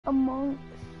amongst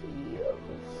you.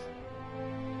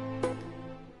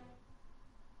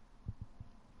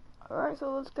 Alright,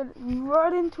 so let's get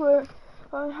right into it.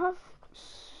 I have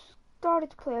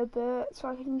started to play a bit so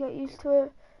I can get used to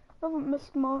it. I haven't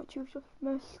missed much, you've just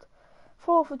missed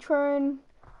fall off a train,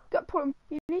 get put in,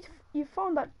 you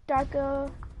found that dagger,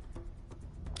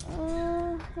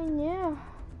 and yeah.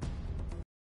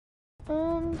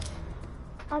 And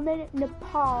I made it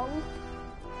Nepal,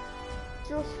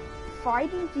 just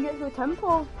fighting to get to a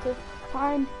temple to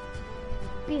find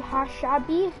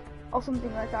Bihashabi or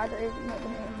something like that. I don't even know the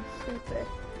name, stupid.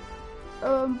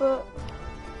 But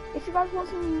if you guys want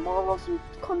some more awesome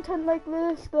content like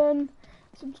this, then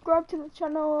subscribe to the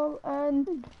channel,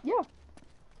 and yeah,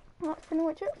 that's pretty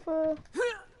much it for,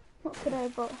 not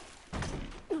today, but...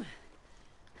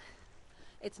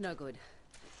 It's no good.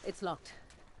 It's locked.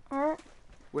 Alright.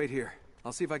 Wait here.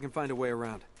 I'll see if I can find a way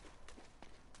around.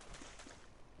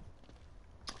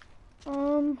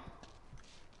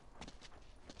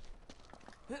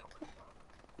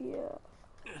 Yeah.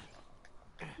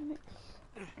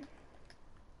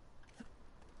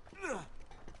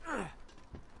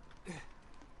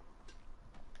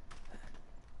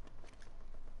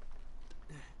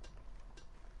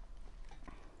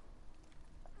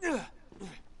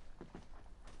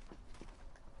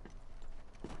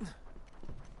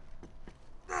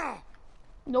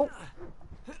 Nope.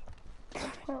 I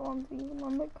don't want to even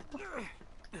on the car.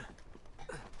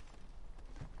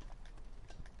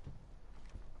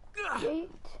 Gate.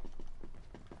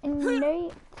 And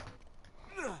Nate.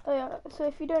 Oh yeah, so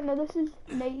if you don't know, this is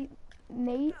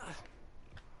Nate.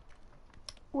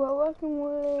 We're working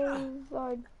with,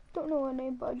 I don't know her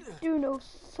name, but I do know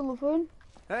Sullivan.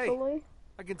 Hey, Sully.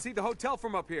 I can see the hotel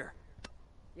from up here.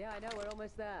 Yeah, I know, we're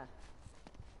almost there.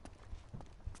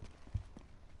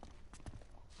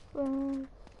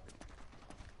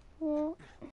 Yeah.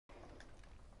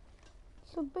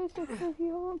 So basically, if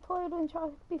you haven't played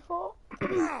Uncharted before,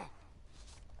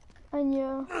 and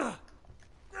yeah,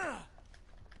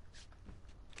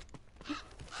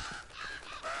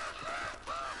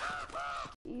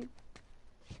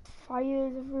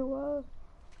 fires everywhere.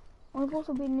 I've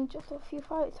also been in just a few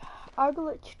fights. I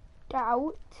glitched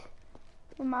out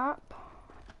the map.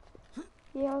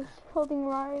 Yeah, I was holding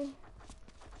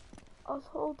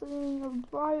a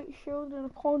riot shield in a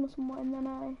corner somewhere, and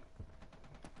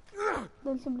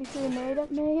then somebody threw a nade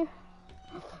at me.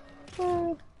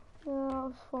 Yeah, that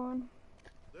was fun.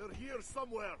 They're here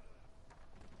somewhere.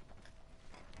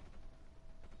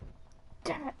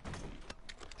 Damn it.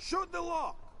 Shoot the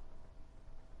lock.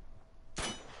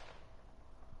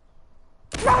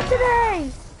 Not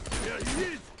today! There he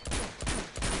is.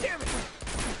 Damn it.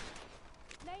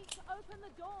 Nate, open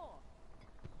the door.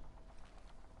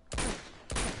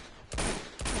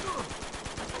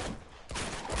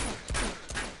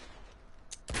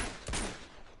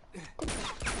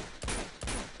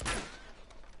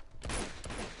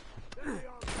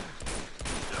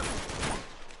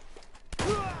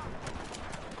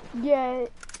 Yeah,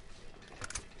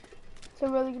 it's a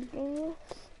really good game, yes.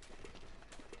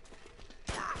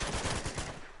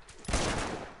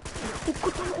 Oh,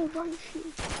 good little right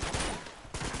shoot.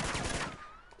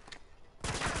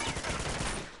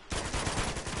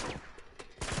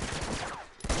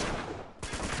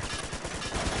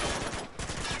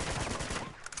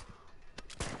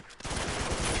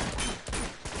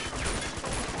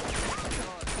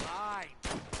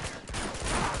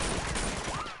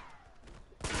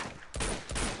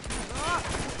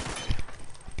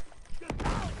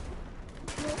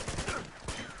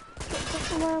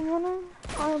 Where I'm running,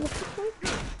 I am a chicken.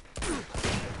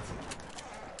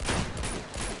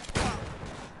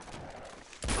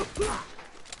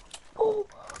 Oh,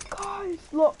 guys,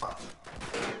 look.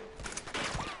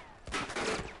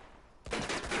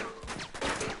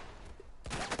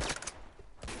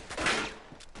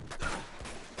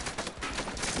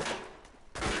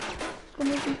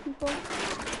 Amazing people.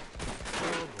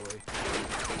 Oh boy.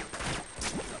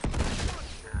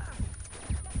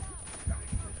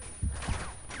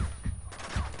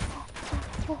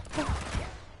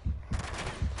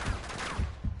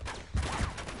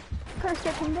 Curse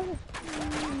get him there.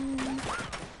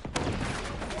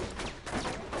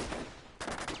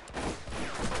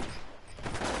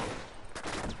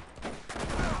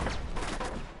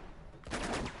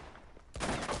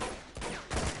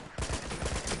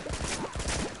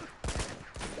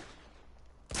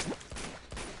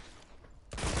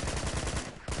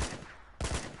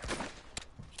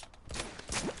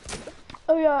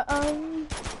 Oh yeah,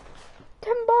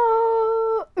 timber!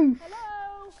 Oof. Hello?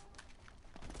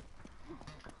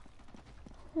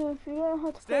 Yeah, if you don't know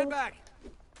how to Stand play back.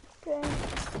 game.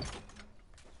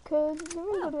 Because it's a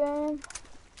really good game.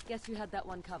 Guess you had that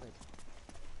one covered.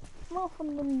 More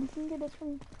fun when you can get it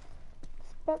from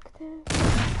perspective.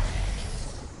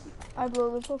 I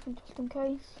blow this open just in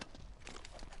case.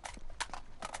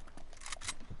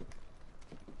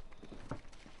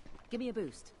 Give me a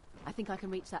boost. I think I can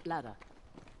reach that ladder.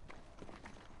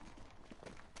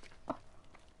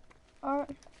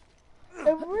 Alright.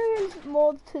 There really is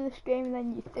more to this game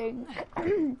than you think.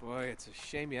 Boy, it's a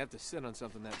shame you have to sit on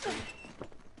something that big.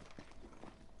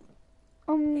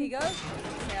 Here you go.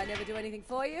 Say I never do anything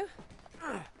for you.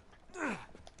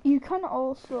 You can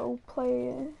also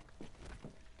play.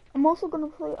 I'm also gonna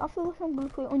play. After this, I'm gonna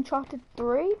play Uncharted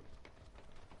 3.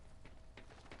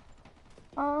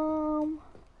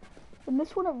 And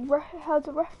this one has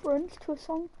a reference to a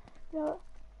song that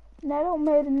Nedo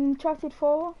made in Uncharted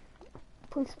 4.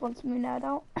 Please sponsor me,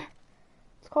 Nedo.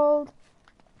 It's called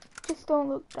 "Just Don't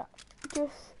Look Down."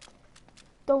 Just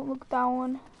don't look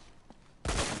down.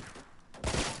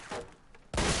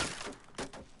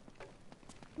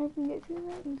 I can get through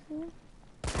that easily.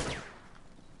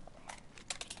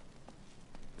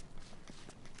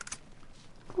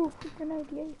 Ooh, freaking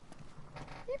idea.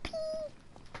 Yippee!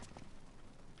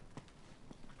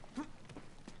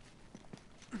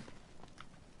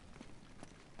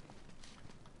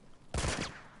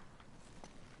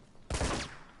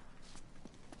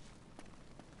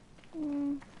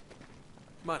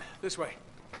 Come on, this way.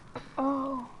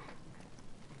 Oh.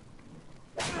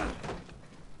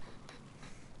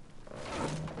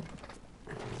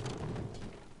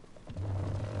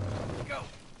 Go.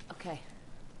 Okay.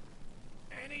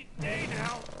 Any day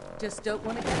now. Just don't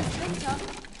want to get a splinter.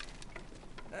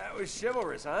 That was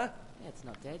chivalrous, huh? Yeah, it's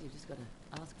not dead. You just got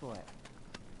to ask for it.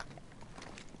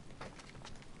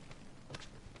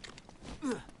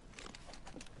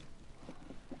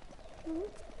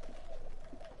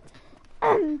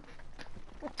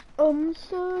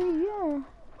 So yeah.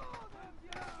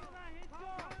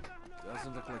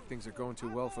 Doesn't look like things are going too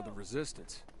well for the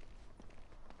resistance.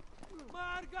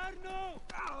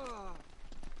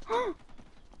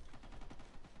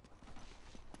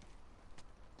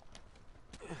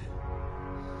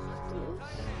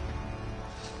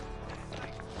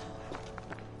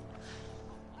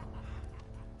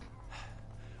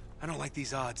 I don't like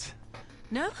these odds.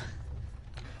 No?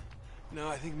 No,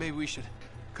 I think maybe we should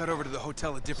cut over to the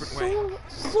hotel a different way.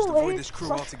 Just So avoid this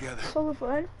crew altogether.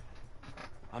 Sullivan.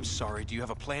 I'm sorry, do you have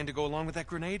a plan to go along with that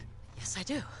grenade? Yes, I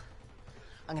do.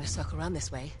 I'm going to circle around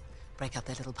this way, break up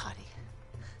their little party.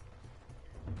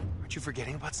 Aren't you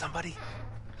forgetting about somebody?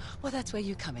 Well, that's where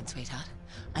you come in, sweetheart.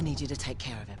 I need you to take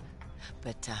care of him.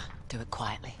 But, do it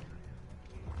quietly.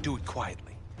 Do it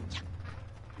quietly. Yeah.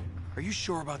 Are you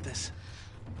sure about this?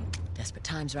 Desperate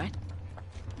times, right?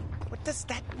 What does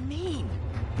that mean?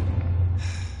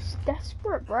 It's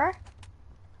desperate, bruh.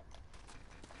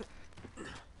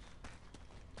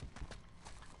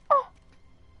 Oh!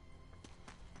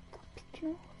 Stop it,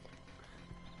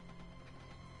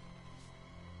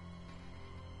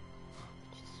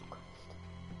 Jesus Christ.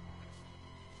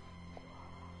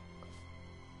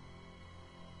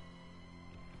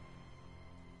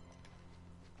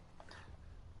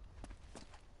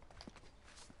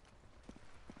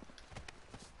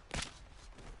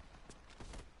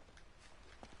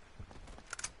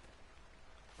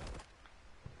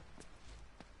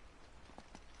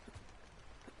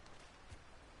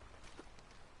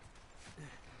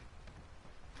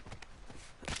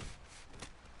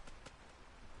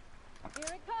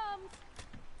 Here it comes!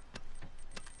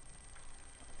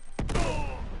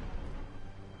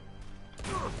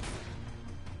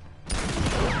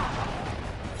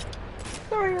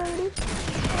 Sorry, lady.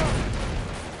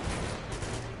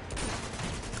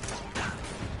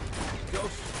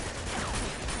 Ghost.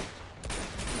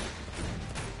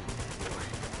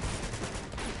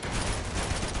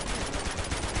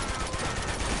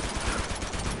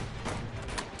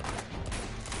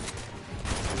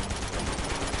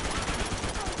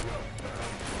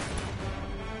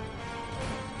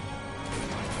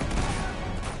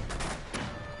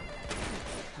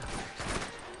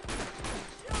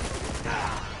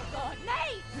 God,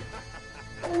 Nate!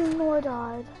 Oh no, I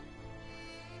died.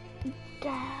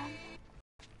 Damn.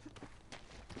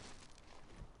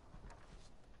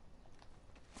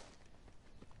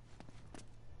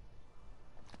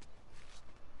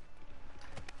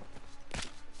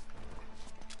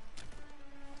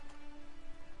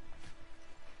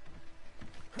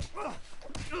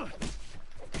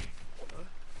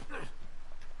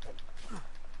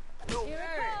 Here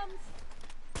it comes!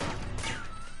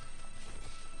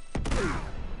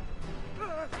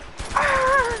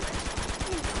 Ah!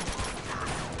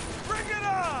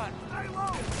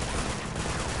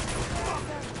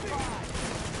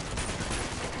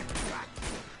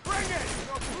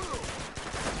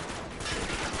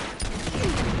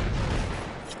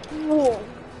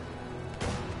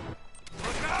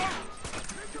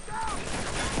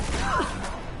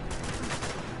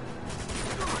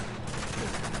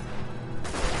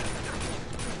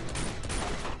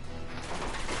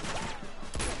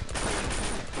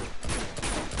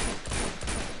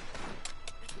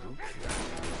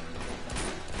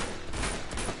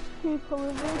 people are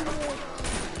idiots.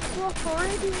 What are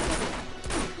idiots?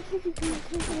 I think you can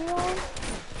take me on.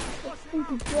 I think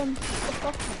you can.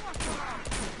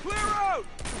 Clear out!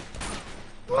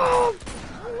 Whoa!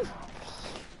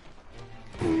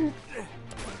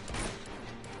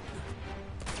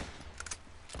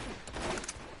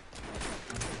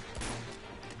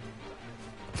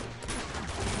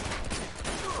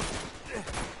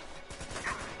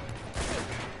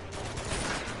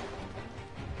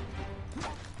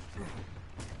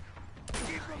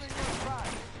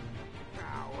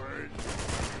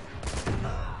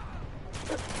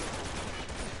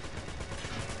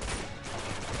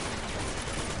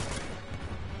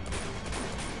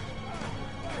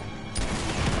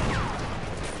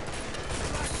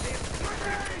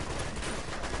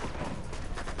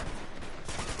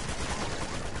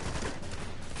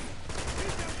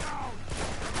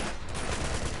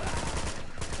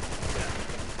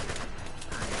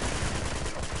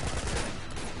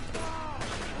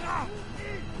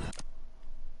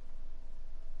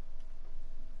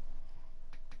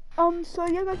 So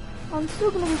yeah guys, I'm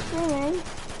still gonna be streaming.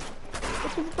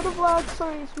 If it's a bit of lag,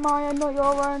 sorry, it's my end, not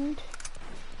your end.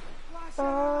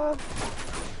 So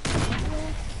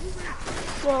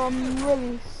I'm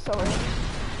really sorry.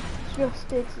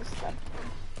 Just existed.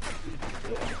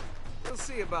 Yeah. We'll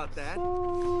see about that.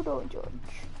 So don't judge.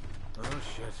 Oh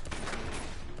shit.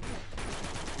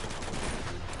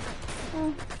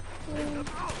 Boom!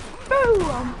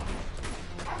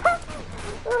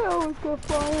 Oh, go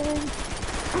flying.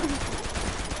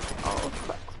 Oh, it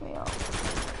cracks me up.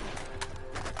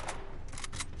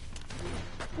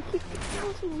 I keep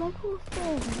getting Lego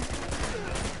things.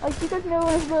 Like, you guys know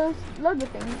one of those Lego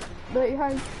things that you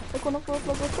had, like one of those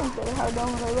Lego things that they had on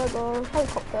a Lego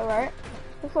helicopter, right?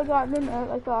 Just like that, didn't it?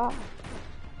 Like that.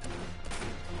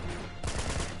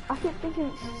 I keep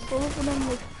thinking it's Sullivan, and I'm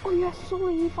like, oh yes,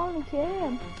 Sully, he finally came.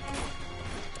 And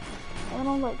then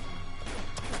I'm like,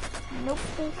 nope,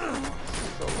 it's not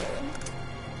Sully.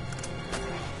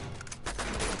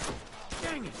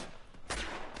 Dang it!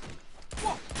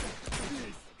 Whoa.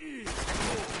 This is...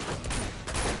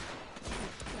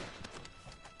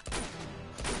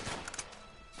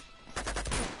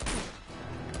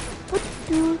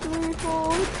 2, 3,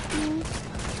 4, 2.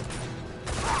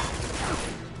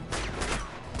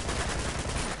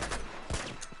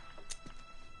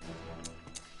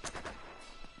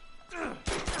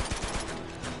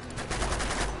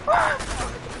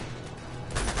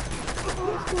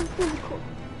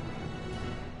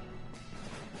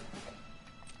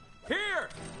 Here!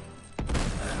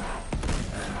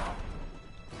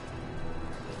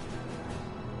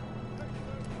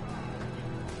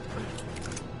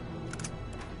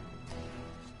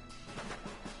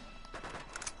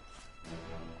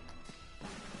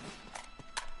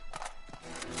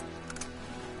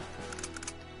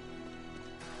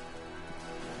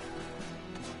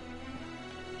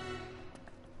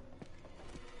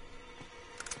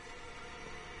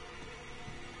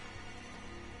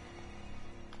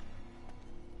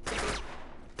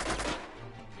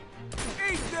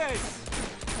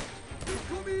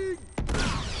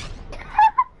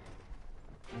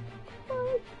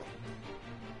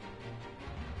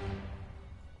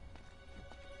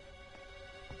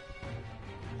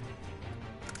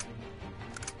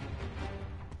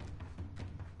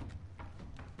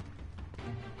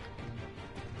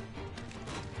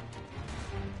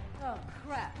 Oh,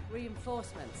 crap.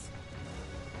 Reinforcements.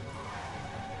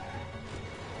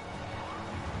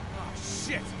 Oh,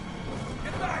 shit!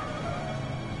 Get back!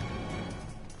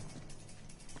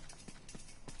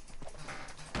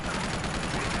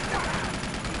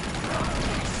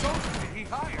 Soldiers did he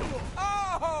hire?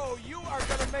 Oh, you are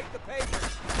gonna make the papers!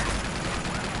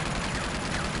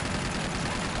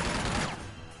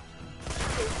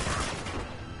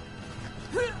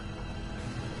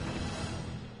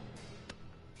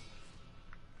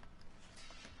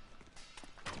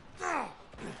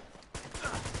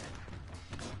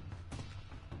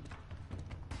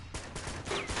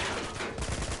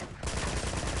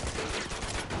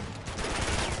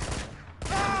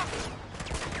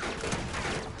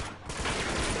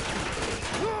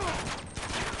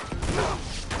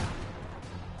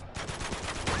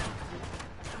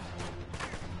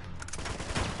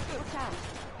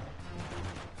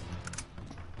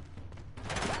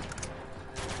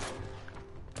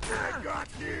 I got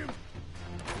him!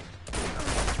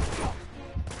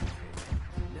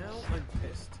 Now I'm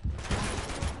pissed.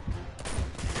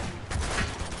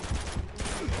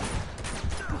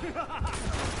 Did you not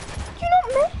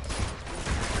miss?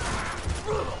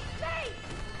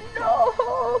 No!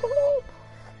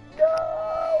 No!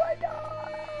 I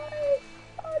died!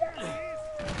 I died!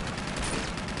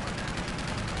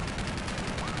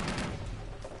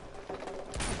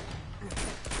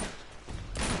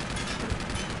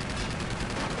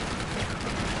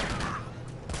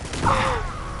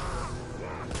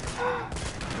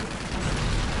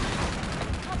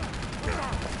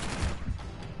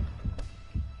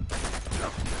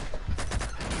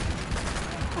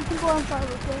 go on fire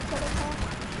with this other car.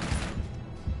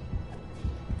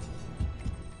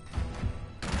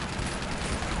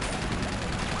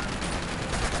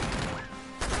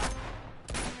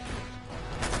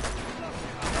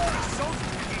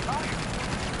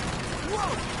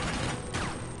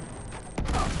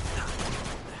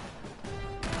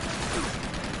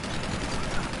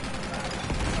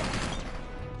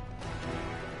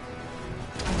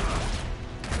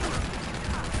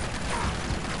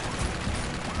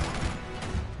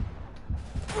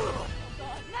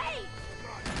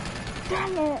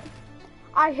 Dang it!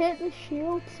 I hit the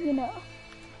shields, you know.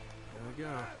 There we go.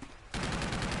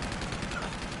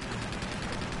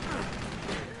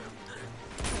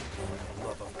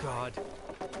 Love of God.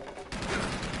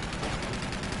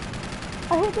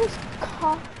 I hit this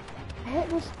car. I hit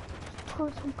this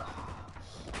towards some cars.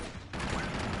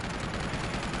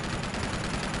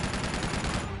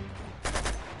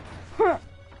 Huh.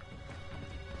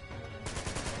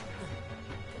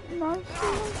 Nice.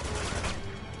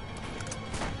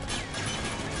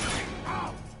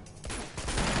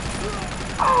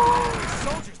 How many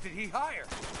soldiers did he hire?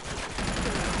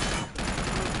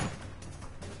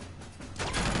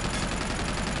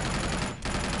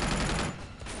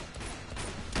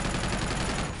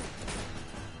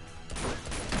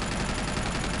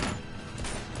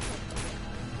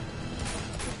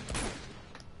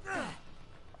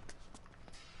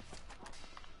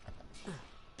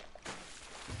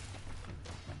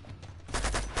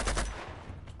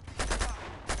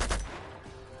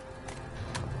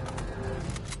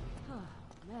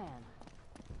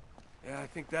 Yeah, I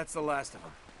think that's the last of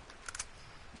them.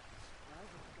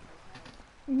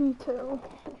 Me too.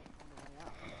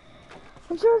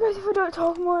 I'm sorry guys if I don't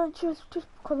talk more, just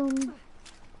because I'm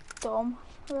dumb,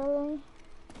 really.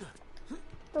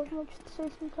 Don't much to say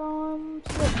sometimes,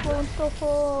 like blowing stuff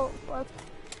up, like,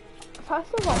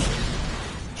 first of all.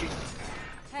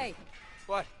 Hey,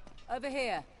 What? over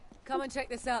here. Come and check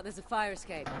this out, there's a fire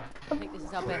escape. I think this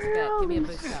is our best bet. Give me a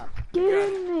boost up.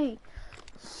 Scared me.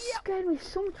 Scared me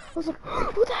so much. I was like,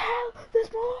 what the hell? There's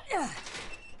more?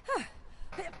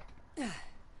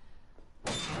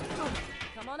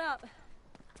 Come on up.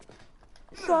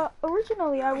 So,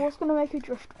 originally I was going to make a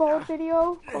driftboard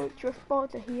video, called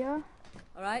Driftboard to Here.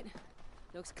 Alright,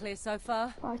 looks clear so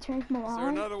far. But I changed my mind. Is there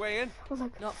another way in? I was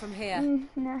like, Not from here.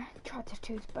 Nah, try to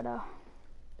choose better.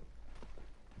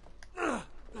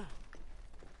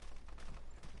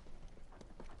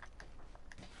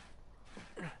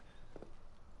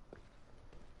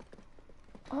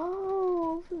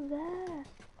 Oh, over there.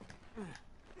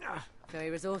 Very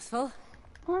resourceful.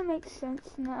 That makes sense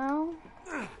now.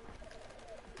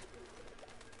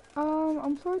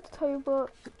 I'm sorry to tell you,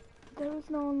 but there is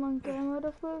no online game mode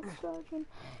of the version.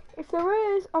 If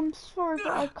there is, I'm sorry,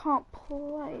 but I can't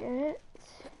play it.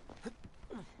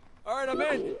 Alright, I'm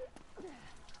in.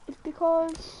 It's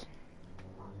because,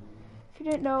 if you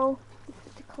didn't know,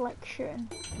 it's a collection.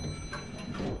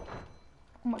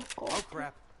 Oh my god. Oh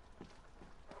crap.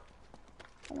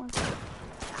 Oh my god.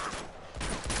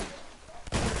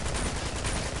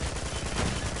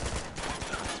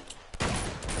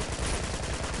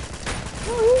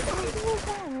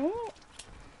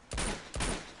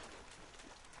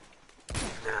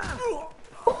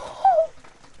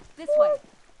 This way.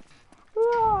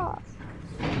 Well,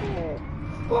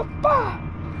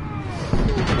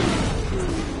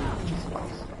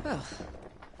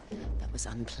 that was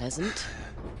unpleasant.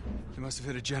 You must have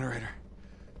hit a generator.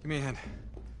 Give me a hand.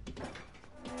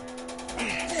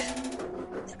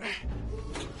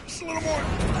 Just a little more.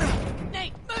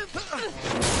 Nate, move!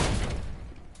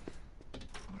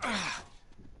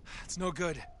 It's no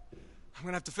good. I'm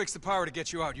gonna have to fix the power to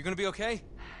get you out. You gonna be okay?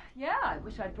 Yeah, I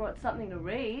wish I'd brought something to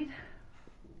read.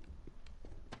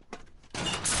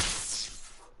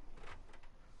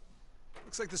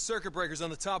 Looks like the circuit breaker's on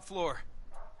the top floor.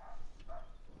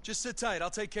 Just sit tight, I'll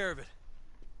take care of it.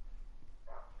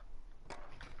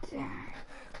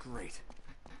 Great.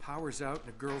 Power's out and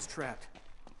the girl's trapped.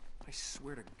 I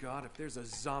swear to God, if there's a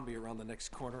zombie around the next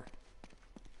corner.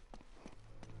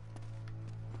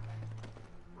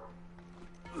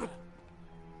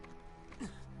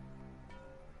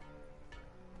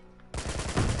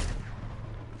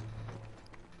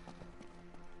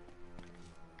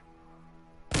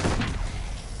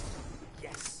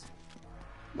 Yes.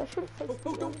 That should have fixed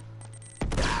it.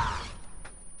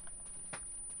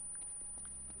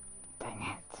 Dang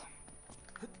it.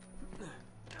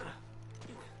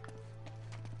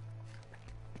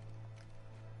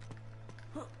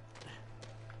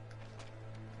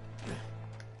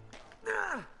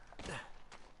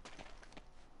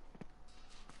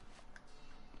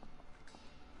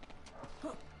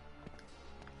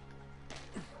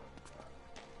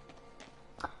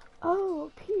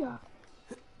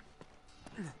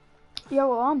 Yeah,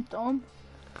 well, I'm dumb.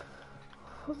 I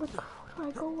was like, where do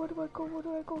I go? Where do I go? Where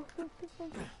do I go? Think.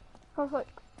 I was like,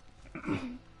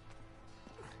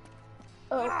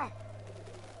 oh.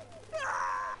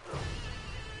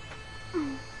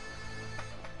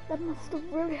 That must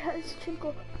have really hurt his chin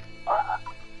go.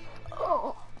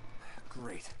 Oh.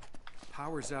 Great.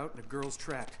 Power's out and the girl's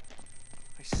trapped.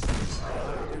 I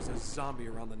swear there's a zombie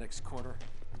around the next corner.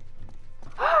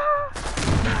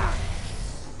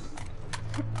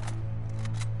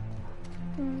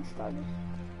 Started.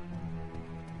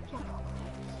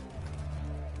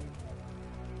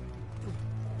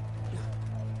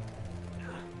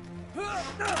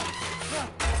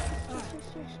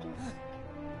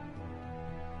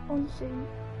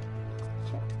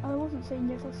 I wasn't saying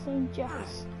yes, I was saying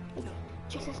Jess. Like,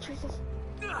 Jesus.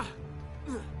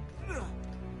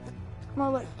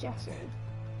 More like Jesse.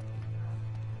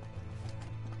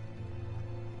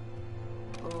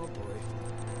 Oh boy.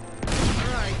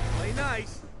 Alright, play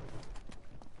nice.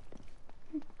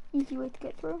 Easy way to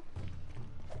get through.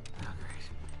 Oh, great.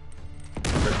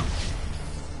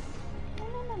 I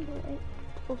remember it.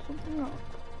 Blow something up.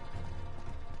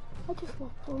 I just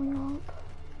love blowing up.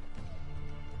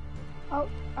 Out.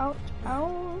 Ow!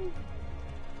 Ow!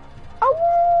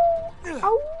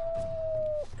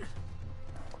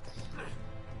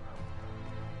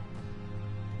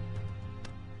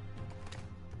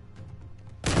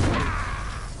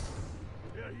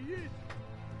 There he is.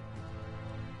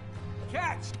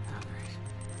 Catch!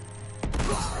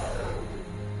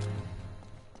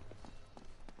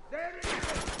 There he is.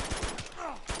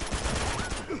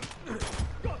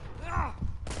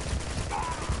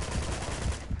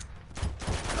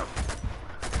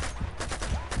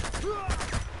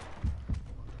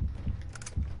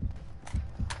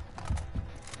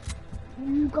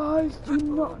 You guys do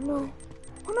not know.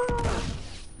 Oh no!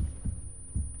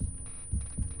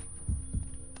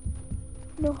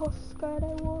 Know how scared I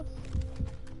was.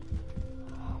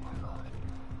 Oh my god.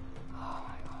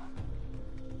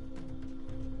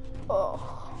 Oh.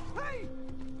 Hey!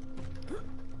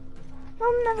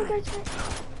 I'm never going to.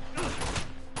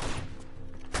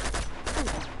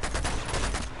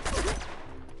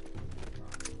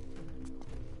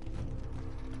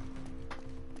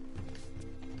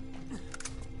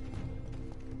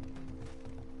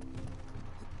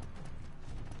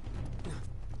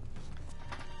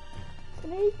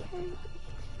 Snake.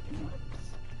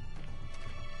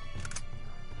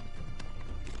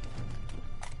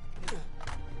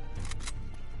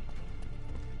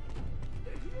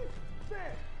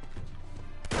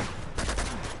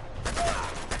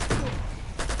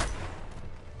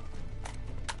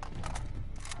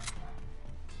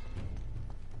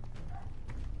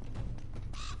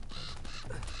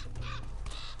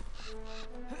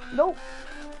 Nope.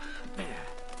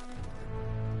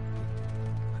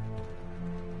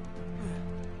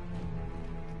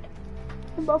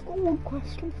 But I've got one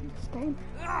question from this game.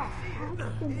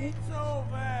 It's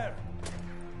over.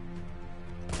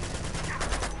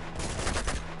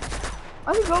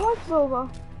 I think my life's over.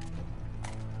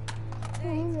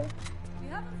 Nate, you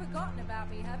haven't forgotten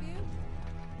about me, have you?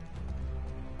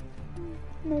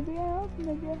 Maybe I have,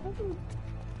 maybe I haven't.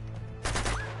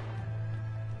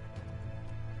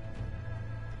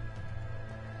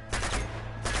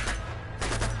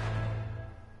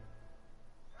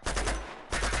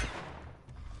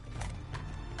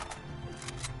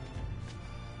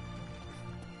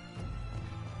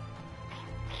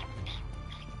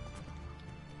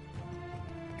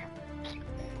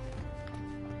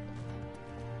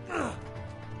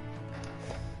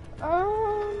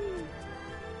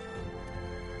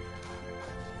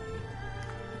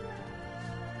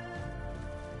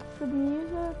 The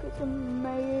music is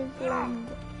amazing.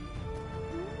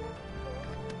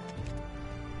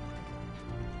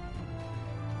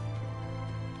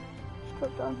 Just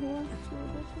drop down here, see what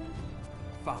this is.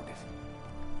 Found it.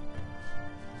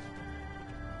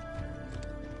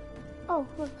 Oh,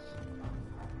 look.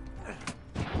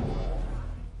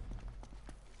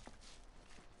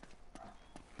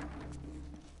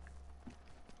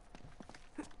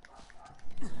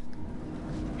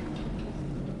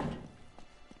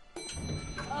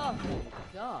 Oh,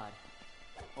 God.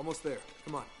 Almost there.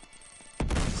 Come on.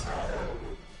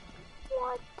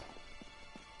 What?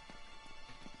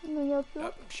 No, you have to-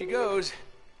 Up she goes.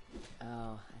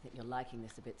 Oh, I think you're liking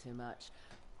this a bit too much.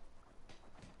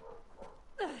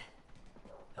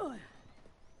 Oh,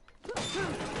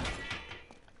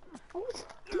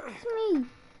 excuse me.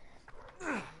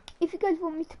 If you guys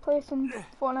want me to play some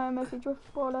Fortnite, message with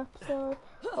one episode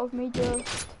of me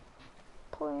just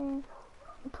playing,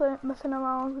 messing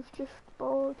around with just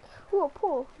boards. Oh,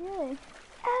 Paul, yay.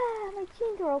 Ah, my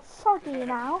jeans are all soggy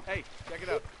now. Hey, check it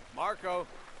out. Marco,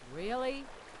 Really?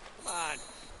 come on.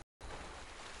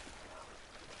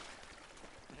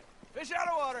 Fish out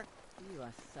of water. You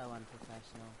are so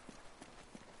unprofessional.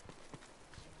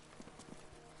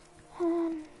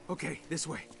 Okay, this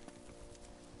way.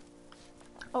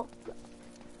 Oh.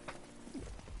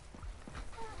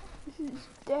 This is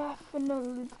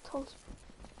definitely the tallest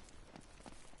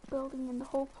building in the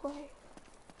whole place.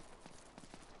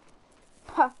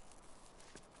 Ha!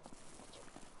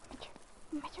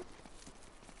 Measure.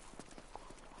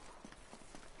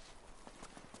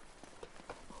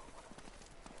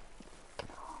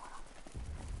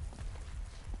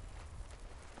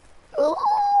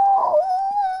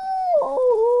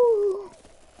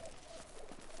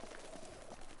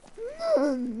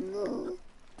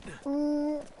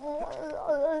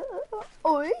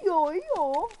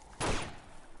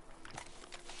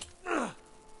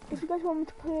 If you guys want me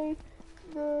to play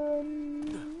the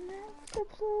next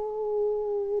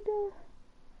episode,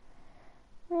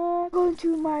 go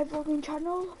into my vlogging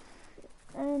channel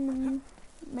and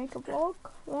make a vlog,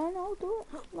 then I'll do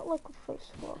it. Not like a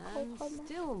first vlog. And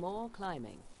still more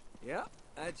climbing. Yeah,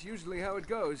 that's usually how it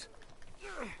goes.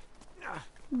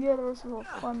 Yeah, there was a lot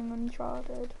of climbing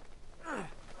Uncharted.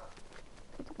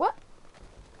 What?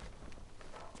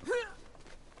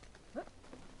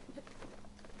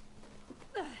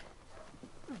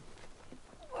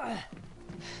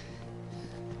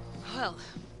 Well,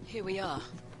 here we are.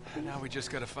 Now we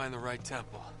just gotta find the right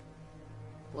temple.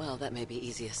 Well, that may be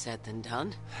easier said than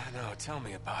done. No, tell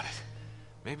me about it.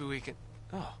 Maybe we can...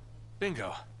 Oh,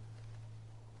 bingo.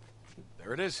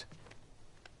 There it is.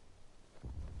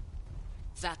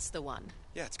 That's the one.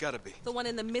 Yeah, it's gotta be. The one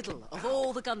in the middle of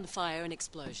all the gunfire and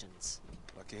explosions.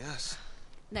 Lucky us.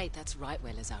 Nate, that's right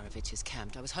where Lazarevich is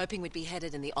camped. I was hoping we'd be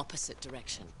headed in the opposite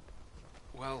direction.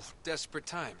 Well, desperate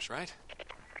times, right?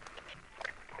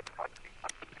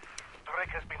 Drake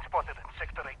has been spotted in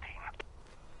Sector 18.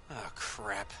 Oh,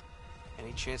 crap.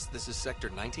 Any chance this is Sector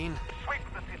 19? Sweep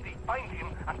the city, find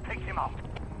him, and take him out.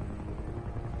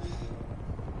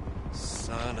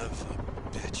 Son of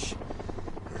a bitch.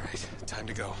 Alright, time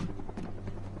to go.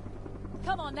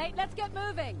 Come on, Nate, let's get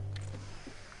moving.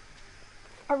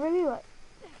 I really like...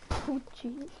 Oh,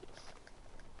 Jesus.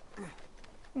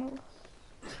 No.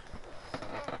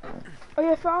 Oh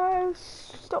yeah, if I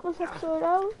stop this episode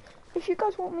out, if you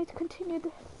guys want me to continue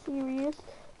the series,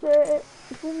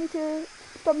 if you want me to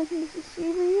stop making this a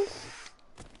series,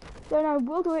 then I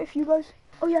will do it if you guys...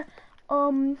 Oh yeah,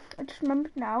 I just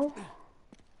remembered now.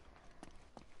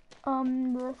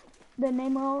 The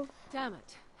name of Damn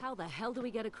it. How the hell do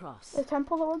we get across? the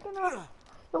temple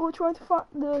that we're trying to find,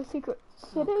 the secret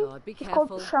city. Oh God, be It's careful.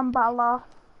 called Shambhala.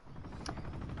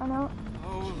 I know.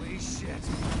 Holy shit.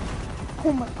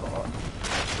 Oh my god.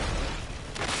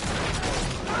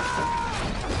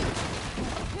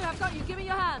 Here, I've got you. Give me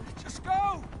your hand. Just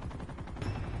go.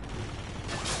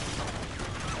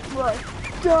 Right.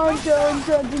 Dun dun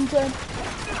dun dun dun.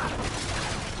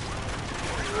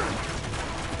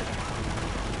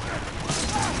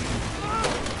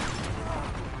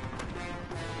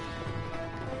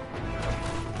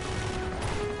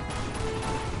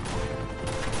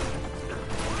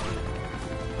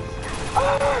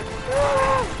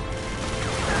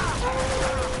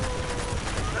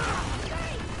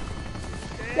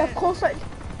 Yeah, of course I...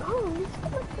 Oh, it's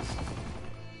good.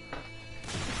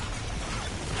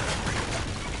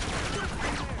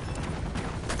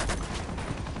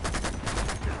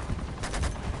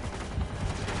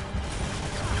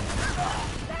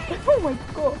 Oh my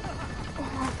god.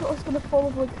 Oh, I thought I was gonna fall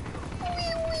off like...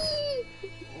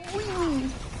 Wee wee!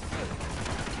 Wee!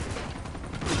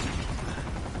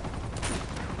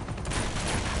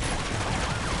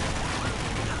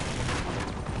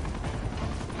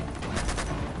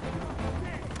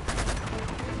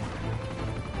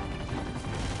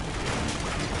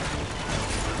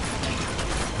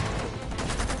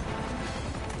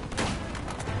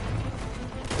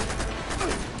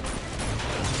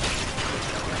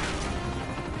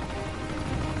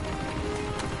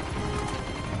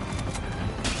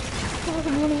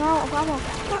 I'm running out of ammo.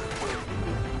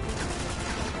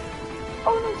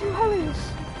 Oh no, two helis!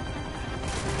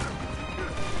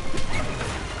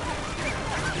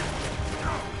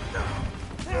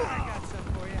 I got some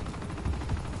for you.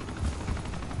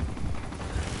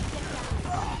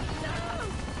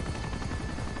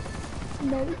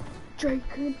 No,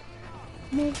 Jacob.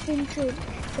 Nathan Drake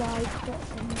died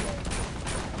from the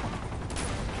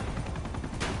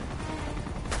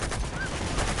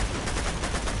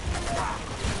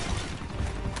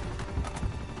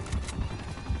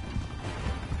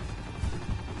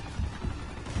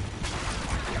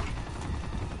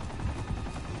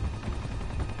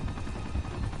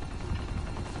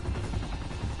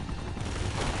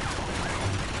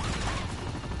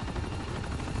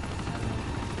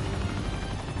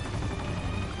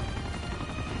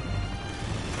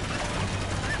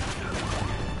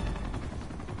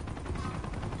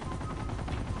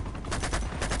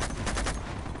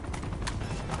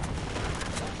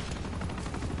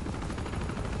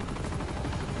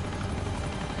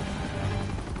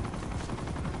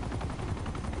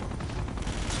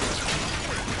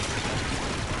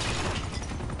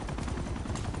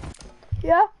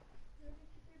Yeah?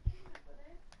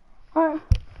 Alright.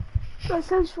 Guys,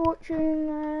 thanks for watching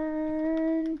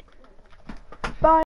and